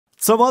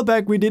So a while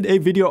back we did a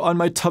video on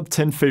my top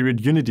 10 favorite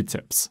Unity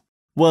tips.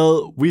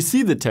 Well, we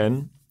see the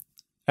 10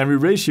 and we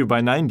ratio by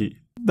 90.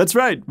 That's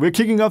right, we're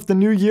kicking off the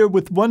new year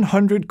with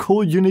 100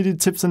 cool Unity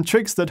tips and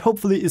tricks that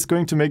hopefully is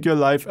going to make your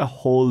life a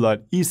whole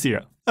lot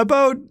easier.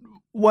 About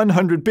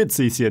 100 bits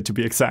easier to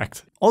be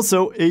exact.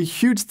 Also, a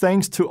huge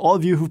thanks to all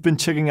of you who've been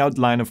checking out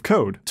Line of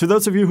Code. To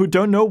those of you who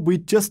don't know, we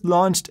just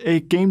launched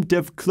a game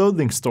dev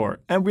clothing store,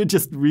 and we're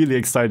just really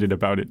excited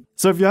about it.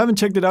 So if you haven't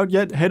checked it out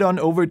yet, head on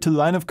over to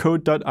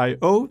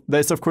lineofcode.io.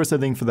 There's of course a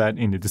link for that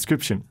in the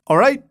description.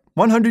 Alright,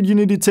 100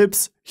 Unity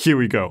tips, here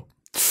we go.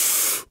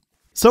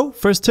 So,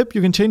 first tip,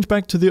 you can change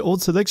back to the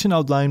old selection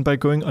outline by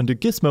going under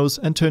Gizmos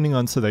and turning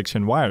on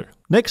Selection Wire.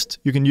 Next,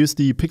 you can use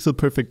the Pixel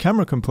Perfect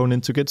camera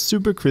component to get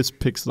super crisp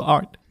pixel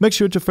art. Make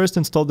sure to first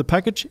install the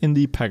package in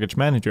the Package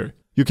Manager.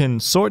 You can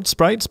sort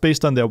sprites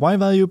based on their Y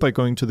value by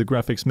going to the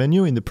graphics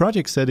menu in the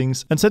project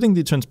settings and setting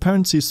the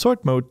transparency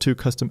sort mode to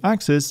custom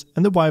axis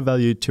and the Y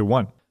value to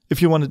 1.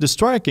 If you want to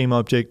destroy a game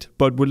object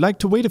but would like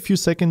to wait a few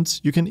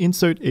seconds, you can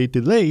insert a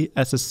delay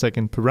as a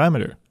second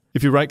parameter.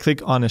 If you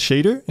right-click on a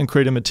shader and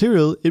create a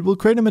material, it will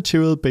create a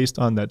material based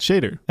on that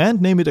shader, and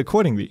name it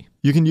accordingly.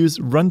 You can use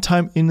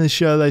runtime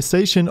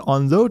initialization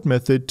on load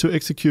method to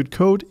execute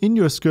code in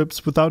your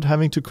scripts without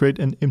having to create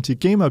an empty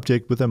game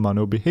object with a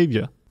mono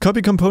behavior.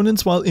 Copy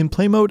components while in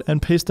play mode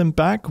and paste them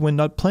back when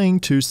not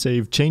playing to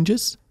save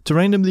changes. To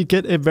randomly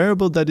get a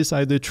variable that is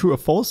either true or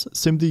false,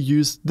 simply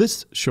use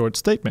this short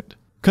statement.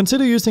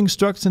 Consider using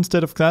structs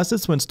instead of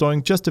classes when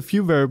storing just a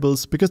few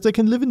variables because they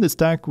can live in the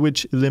stack,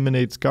 which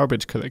eliminates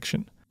garbage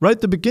collection.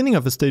 Write the beginning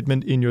of a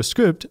statement in your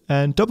script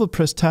and double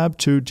press tab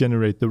to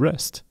generate the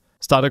rest.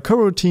 Start a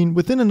coroutine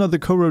within another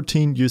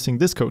coroutine using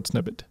this code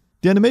snippet.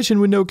 The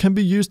animation window can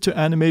be used to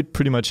animate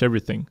pretty much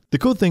everything. The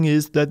cool thing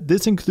is that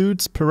this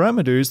includes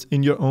parameters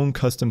in your own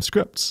custom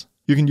scripts.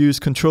 You can use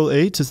Ctrl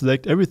A to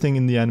select everything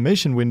in the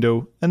animation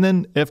window and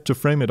then F to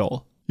frame it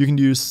all. You can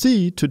use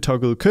C to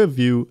toggle curve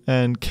view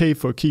and K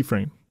for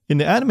keyframe. In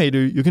the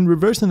animator, you can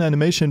reverse an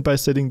animation by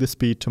setting the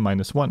speed to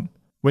 -1.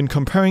 When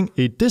comparing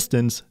a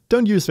distance,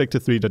 don't use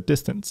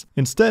vector3.distance.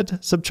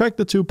 Instead, subtract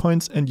the 2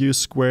 points and use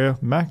square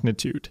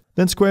magnitude.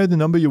 Then square the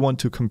number you want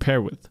to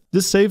compare with.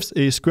 This saves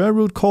a square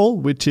root call,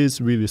 which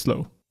is really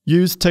slow.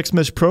 Use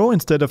TextMesh Pro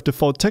instead of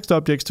default text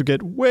objects to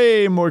get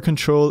way more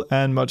control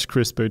and much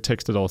crisper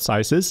text at all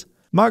sizes.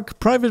 Mark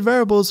private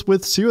variables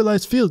with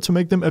serialized field to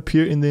make them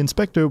appear in the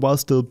inspector while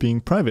still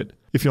being private.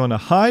 If you want to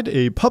hide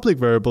a public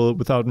variable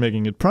without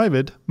making it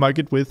private, mark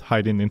it with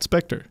hide in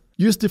inspector.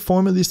 Use the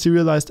formerly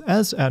serialized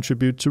as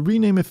attribute to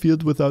rename a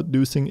field without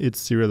losing its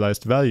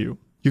serialized value.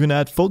 You can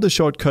add folder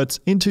shortcuts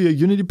into your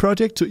Unity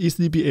project to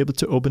easily be able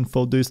to open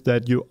folders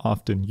that you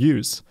often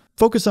use.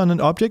 Focus on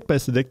an object by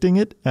selecting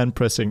it and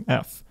pressing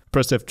F.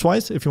 Press F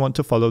twice if you want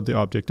to follow the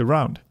object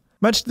around.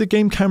 Match the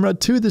game camera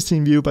to the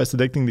scene view by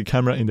selecting the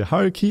camera in the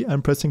hierarchy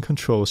and pressing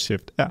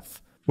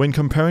Ctrl-Shift-F. When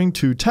comparing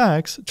two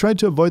tags, try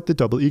to avoid the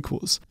double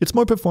equals. It's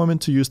more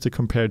performant to use the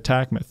compare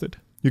tag method.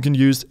 You can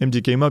use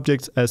empty game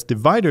objects as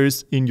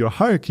dividers in your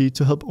hierarchy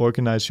to help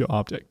organize your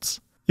objects.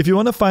 If you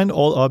want to find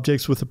all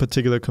objects with a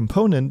particular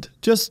component,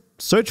 just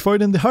search for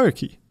it in the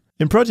hierarchy.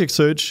 In project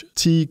search,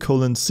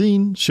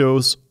 T:scene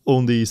shows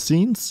only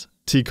scenes,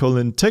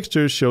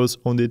 T:texture shows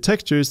only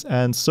textures,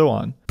 and so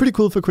on. Pretty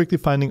cool for quickly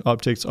finding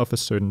objects of a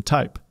certain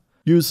type.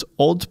 Use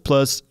Alt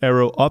plus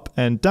arrow up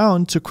and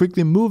down to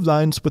quickly move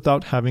lines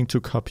without having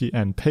to copy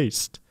and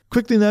paste.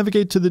 Quickly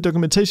navigate to the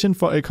documentation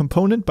for a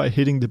component by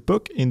hitting the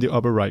book in the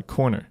upper right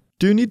corner.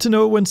 Do you need to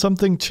know when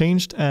something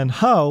changed and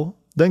how?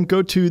 Then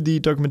go to the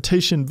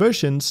documentation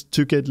versions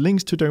to get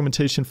links to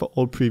documentation for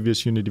all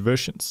previous Unity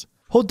versions.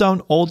 Hold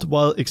down Alt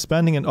while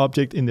expanding an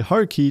object in the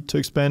hierarchy to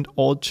expand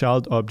all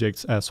child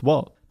objects as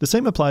well. The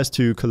same applies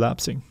to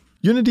collapsing.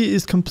 Unity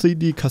is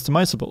completely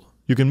customizable.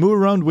 You can move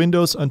around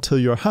windows until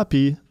you're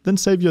happy, then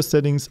save your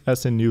settings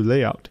as a new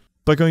layout.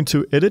 By going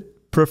to Edit,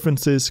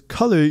 Preferences,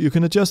 Color, you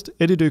can adjust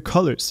editor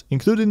colors,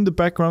 including the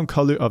background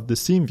color of the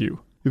scene view.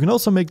 You can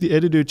also make the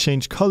editor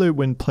change color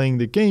when playing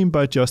the game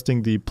by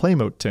adjusting the play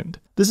mode tint.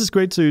 This is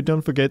great so you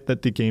don't forget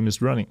that the game is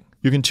running.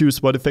 You can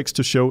choose what effects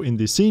to show in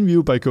the scene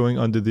view by going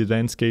under the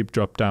landscape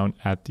drop-down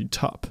at the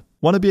top.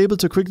 Want to be able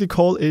to quickly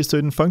call a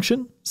certain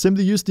function?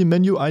 Simply use the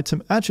menu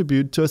item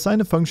attribute to assign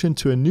a function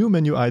to a new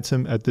menu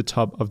item at the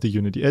top of the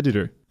Unity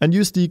editor. And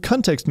use the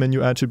context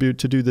menu attribute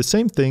to do the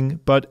same thing,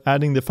 but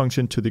adding the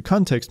function to the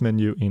context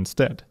menu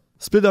instead.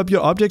 Split up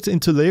your objects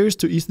into layers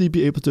to easily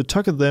be able to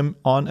toggle them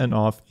on and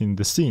off in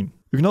the scene.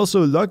 You can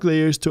also lock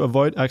layers to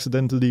avoid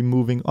accidentally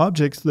moving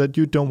objects that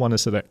you don't want to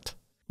select.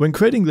 When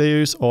creating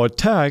layers or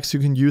tags, you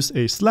can use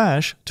a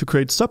slash to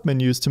create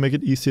submenus to make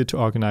it easier to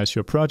organize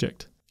your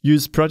project.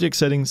 Use project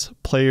settings,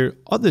 player,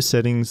 other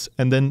settings,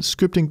 and then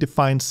scripting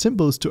defined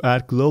symbols to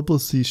add global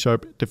C#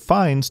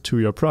 defines to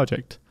your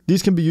project.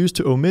 These can be used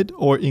to omit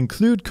or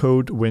include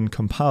code when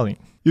compiling.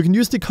 You can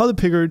use the color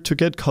picker to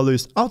get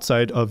colors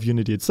outside of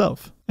Unity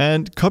itself.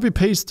 And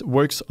copy-paste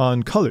works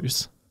on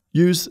colors.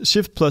 Use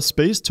Shift plus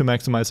space to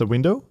maximize a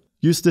window.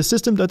 Use the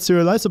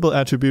system.serializable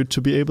attribute to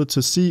be able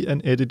to see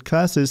and edit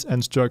classes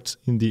and structs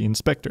in the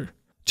inspector.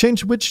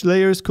 Change which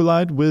layers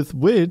collide with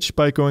which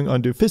by going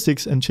under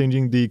physics and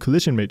changing the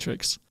collision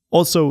matrix.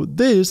 Also,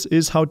 this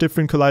is how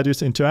different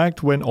colliders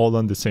interact when all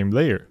on the same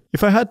layer.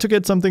 If I had to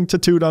get something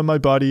tattooed on my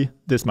body,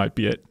 this might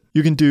be it.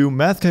 You can do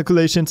math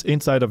calculations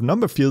inside of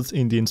number fields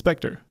in the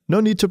inspector. No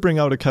need to bring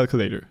out a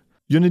calculator.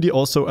 Unity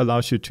also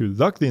allows you to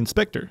lock the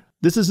inspector.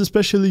 This is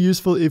especially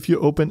useful if you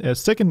open a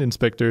second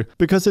inspector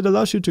because it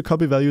allows you to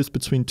copy values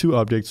between two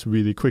objects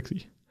really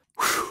quickly.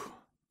 Whew.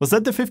 Was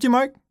that the 50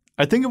 mark?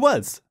 I think it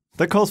was.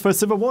 That calls for a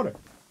sip of water.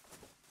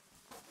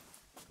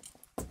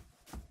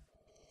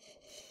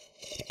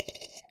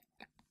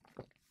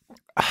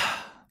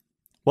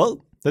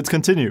 Well, let's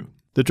continue.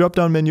 The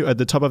drop-down menu at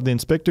the top of the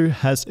inspector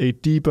has a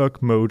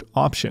debug mode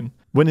option.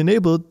 When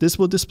enabled, this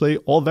will display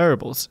all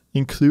variables,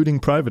 including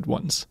private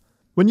ones.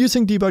 When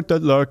using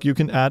debug.log, you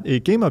can add a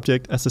game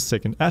object as a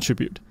second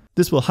attribute.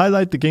 This will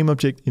highlight the game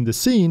object in the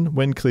scene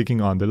when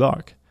clicking on the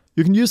log.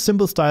 You can use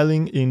symbol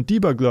styling in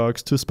debug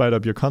logs to spice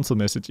up your console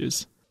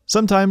messages.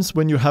 Sometimes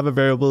when you have a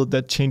variable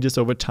that changes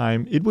over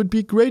time, it would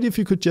be great if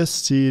you could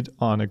just see it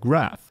on a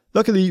graph.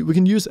 Luckily, we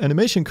can use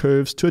animation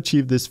curves to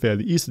achieve this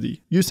fairly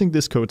easily, using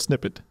this code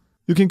snippet.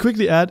 You can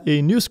quickly add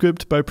a new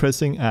script by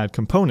pressing Add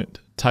Component,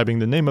 typing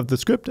the name of the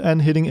script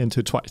and hitting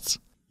Enter twice.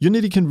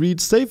 Unity can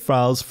read save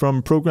files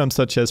from programs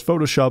such as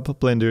Photoshop,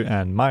 Blender,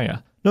 and Maya.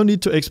 No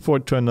need to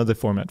export to another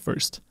format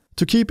first.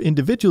 To keep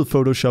individual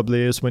Photoshop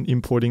layers when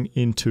importing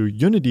into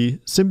Unity,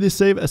 simply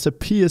save as a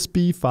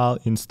PSB file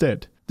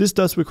instead. This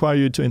does require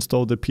you to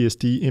install the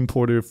PSD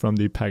importer from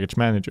the package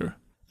manager.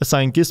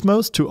 Assign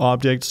gizmos to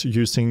objects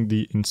using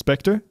the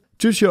inspector.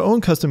 Choose your own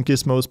custom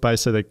gizmos by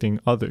selecting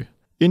Other.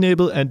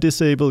 Enable and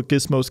disable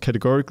gizmos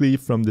categorically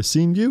from the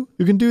scene view.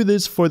 You can do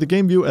this for the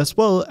game view as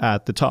well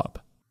at the top.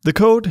 The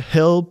code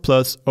hell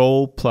plus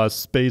o plus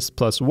space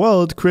plus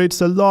world creates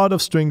a lot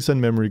of strings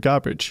and memory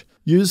garbage.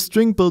 Use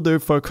String Builder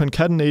for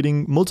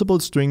concatenating multiple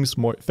strings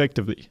more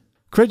effectively.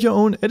 Create your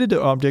own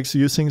editor objects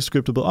using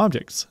scriptable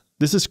objects.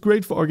 This is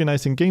great for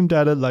organizing game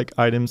data like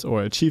items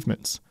or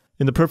achievements.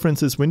 In the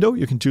Preferences window,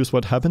 you can choose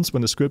what happens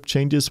when the script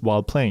changes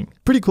while playing.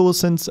 Pretty cool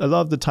since a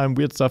lot of the time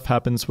weird stuff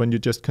happens when you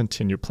just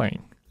continue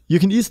playing. You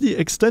can easily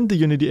extend the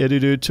Unity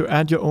editor to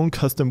add your own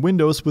custom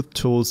windows with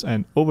tools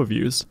and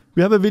overviews.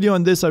 We have a video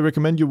on this I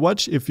recommend you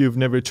watch if you've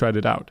never tried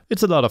it out.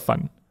 It's a lot of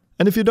fun.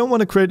 And if you don't want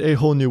to create a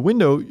whole new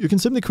window, you can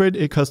simply create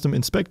a custom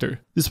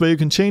inspector. This way you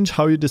can change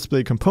how you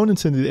display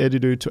components in the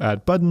editor to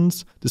add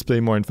buttons,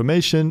 display more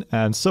information,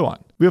 and so on.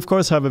 We of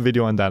course have a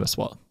video on that as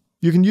well.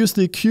 You can use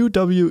the Q,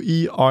 W,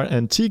 E, R,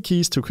 and T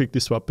keys to quickly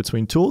swap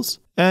between tools.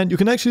 And you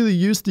can actually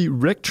use the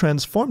Rect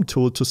Transform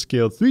tool to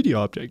scale 3D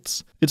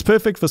objects. It's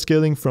perfect for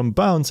scaling from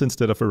bounds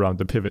instead of around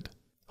the pivot.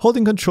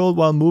 Holding Control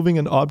while moving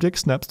an object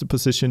snaps the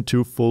position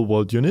to full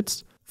world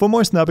units. For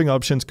more snapping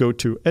options, go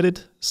to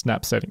Edit,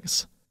 Snap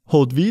Settings.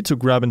 Hold V to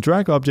grab and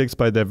drag objects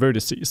by their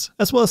vertices,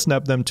 as well as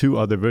snap them to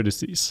other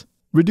vertices.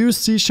 Reduce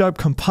C#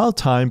 compile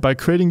time by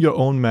creating your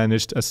own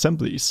managed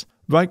assemblies.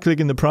 Right-click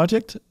in the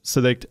project,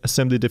 select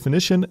Assembly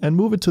Definition, and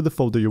move it to the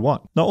folder you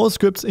want. Now all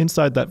scripts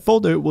inside that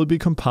folder will be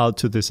compiled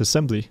to this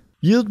assembly.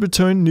 Yield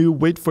return new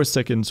wait for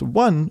seconds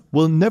 1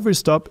 will never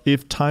stop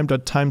if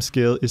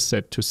time.timescale is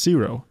set to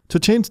 0. To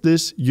change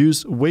this,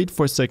 use wait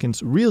for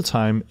seconds real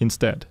time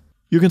instead.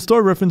 You can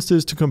store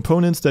references to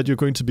components that you're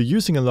going to be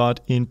using a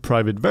lot in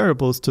private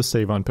variables to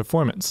save on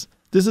performance.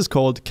 This is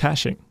called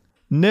caching.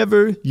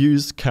 Never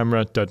use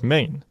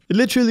camera.main. It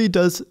literally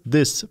does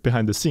this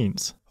behind the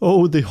scenes.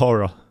 Oh, the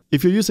horror.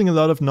 If you're using a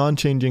lot of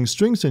non-changing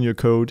strings in your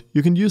code,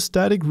 you can use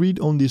static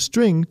read-only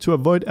string to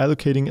avoid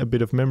allocating a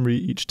bit of memory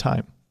each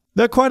time.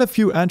 There are quite a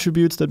few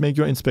attributes that make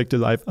your inspector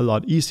life a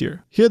lot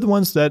easier. Here are the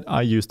ones that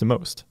I use the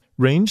most.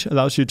 Range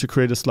allows you to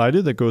create a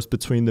slider that goes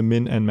between the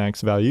min and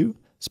max value.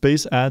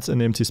 Space adds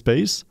an empty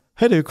space.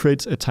 Header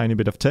creates a tiny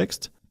bit of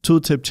text.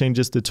 Tooltip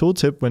changes the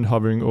tooltip when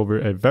hovering over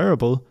a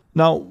variable.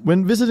 Now,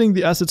 when visiting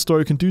the asset store,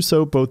 you can do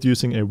so both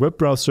using a web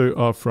browser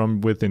or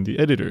from within the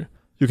editor.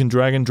 You can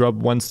drag and drop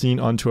one scene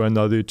onto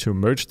another to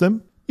merge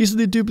them.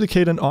 Easily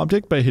duplicate an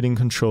object by hitting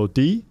Ctrl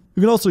D.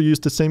 You can also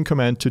use the same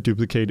command to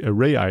duplicate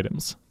array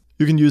items.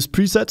 You can use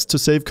presets to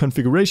save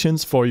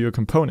configurations for your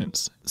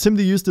components.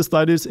 Simply use the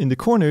sliders in the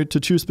corner to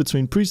choose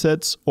between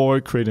presets or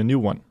create a new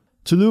one.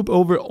 To loop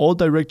over all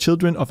direct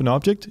children of an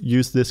object,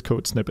 use this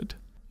code snippet.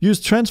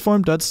 Use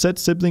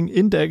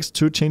transform.setSibling_index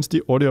to change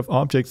the order of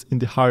objects in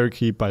the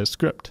hierarchy by a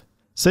script.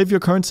 Save your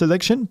current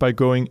selection by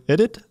going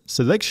Edit,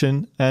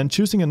 Selection, and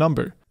choosing a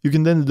number. You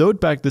can then load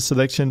back the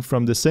selection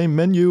from the same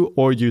menu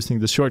or using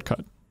the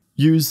shortcut.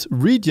 Use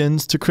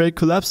regions to create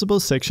collapsible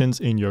sections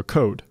in your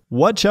code.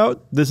 Watch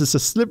out, this is a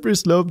slippery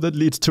slope that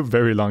leads to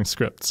very long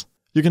scripts.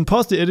 You can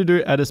pause the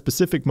editor at a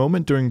specific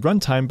moment during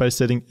runtime by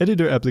setting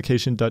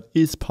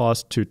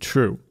editorApplication.isPause to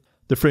true.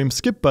 The frame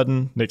skip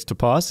button next to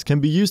pause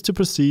can be used to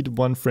proceed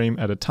one frame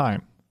at a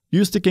time.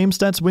 Use the game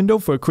stats window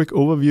for a quick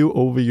overview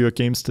over your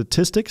game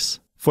statistics.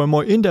 For a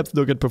more in-depth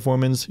look at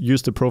performance,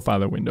 use the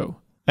profiler window.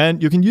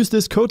 And you can use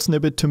this code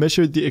snippet to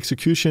measure the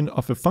execution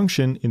of a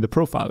function in the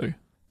profiler.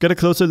 Get a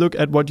closer look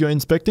at what you're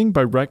inspecting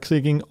by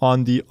right-clicking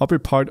on the upper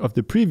part of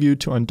the preview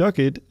to undock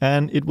it,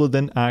 and it will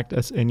then act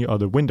as any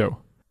other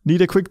window.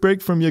 Need a quick break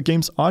from your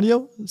game's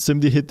audio?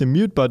 Simply hit the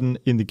mute button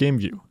in the game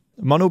view.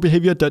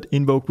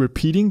 MonoBehavior.invoke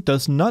repeating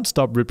does not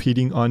stop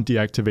repeating on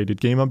deactivated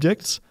game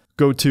objects.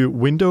 Go to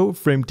Window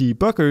Frame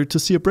Debugger to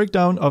see a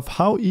breakdown of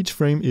how each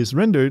frame is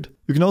rendered.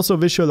 You can also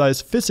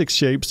visualize physics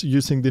shapes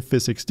using the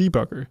Physics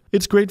Debugger.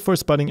 It's great for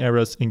spotting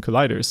errors in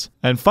colliders.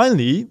 And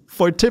finally,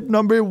 for tip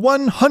number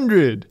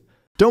 100!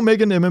 Don't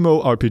make an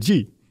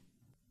MMORPG.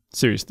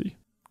 Seriously,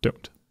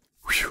 don't.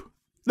 Whew.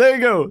 There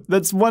you go,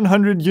 that's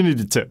 100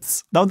 Unity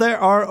tips. Now there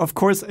are, of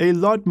course, a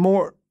lot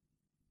more.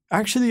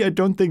 Actually, I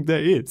don't think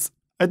there is.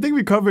 I think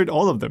we covered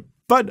all of them.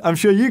 But I'm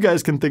sure you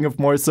guys can think of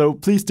more, so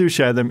please do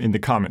share them in the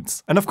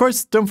comments. And of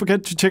course, don't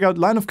forget to check out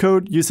Line of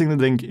Code using the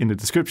link in the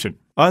description.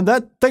 On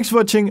that, thanks for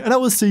watching, and I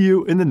will see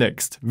you in the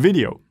next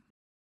video.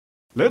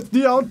 Let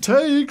the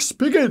outtakes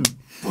begin!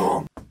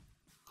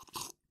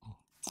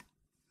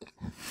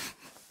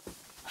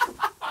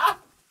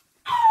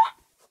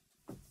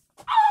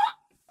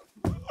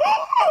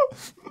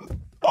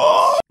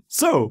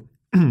 So,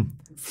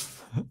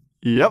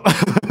 yep,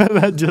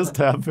 that just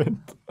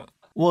happened.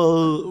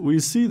 Well, we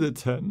see the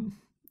 10,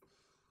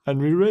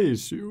 and we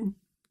raise you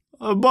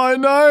by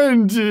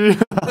 90.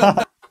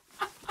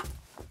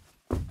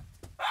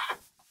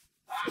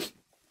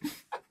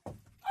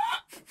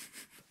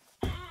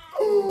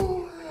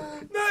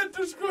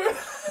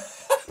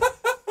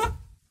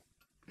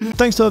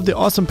 Thanks to all of the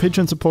awesome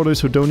Patreon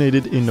supporters who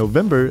donated in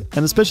November,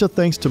 and a special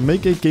thanks to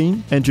Make a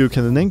Gain, Andrew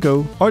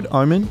Kananenko, Art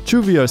Armin,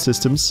 True VR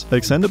Systems,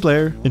 Alexander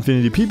Blair,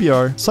 Infinity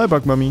PBR,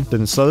 Cyborg Mummy,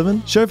 Dennis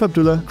Sullivan, Sheriff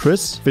Abdullah,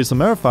 Chris, Faisal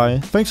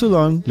Marify, Feng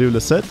Sulong, Leo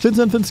Lassette,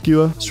 Clinton Van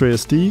Skewer,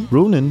 Shreyas D,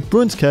 Ronin,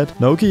 Bruins Cat,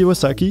 Naoki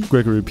Iwasaki,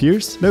 Gregory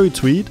Pierce, Larry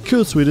Tweed,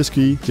 Kirill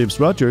Swediski, James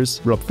Rogers,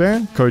 Rob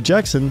Farron, Corey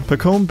Jackson,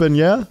 Pacome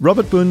Benier,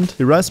 Robert Bund,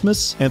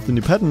 Erasmus, Anthony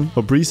Patton,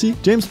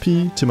 Obrisi, James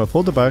P, Timur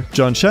Folderbach,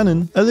 John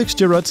Shannon, Alex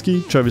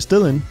Jarodsky, Travis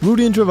Dillon,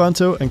 Rudy Indravanto,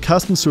 and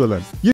Carsten Surland.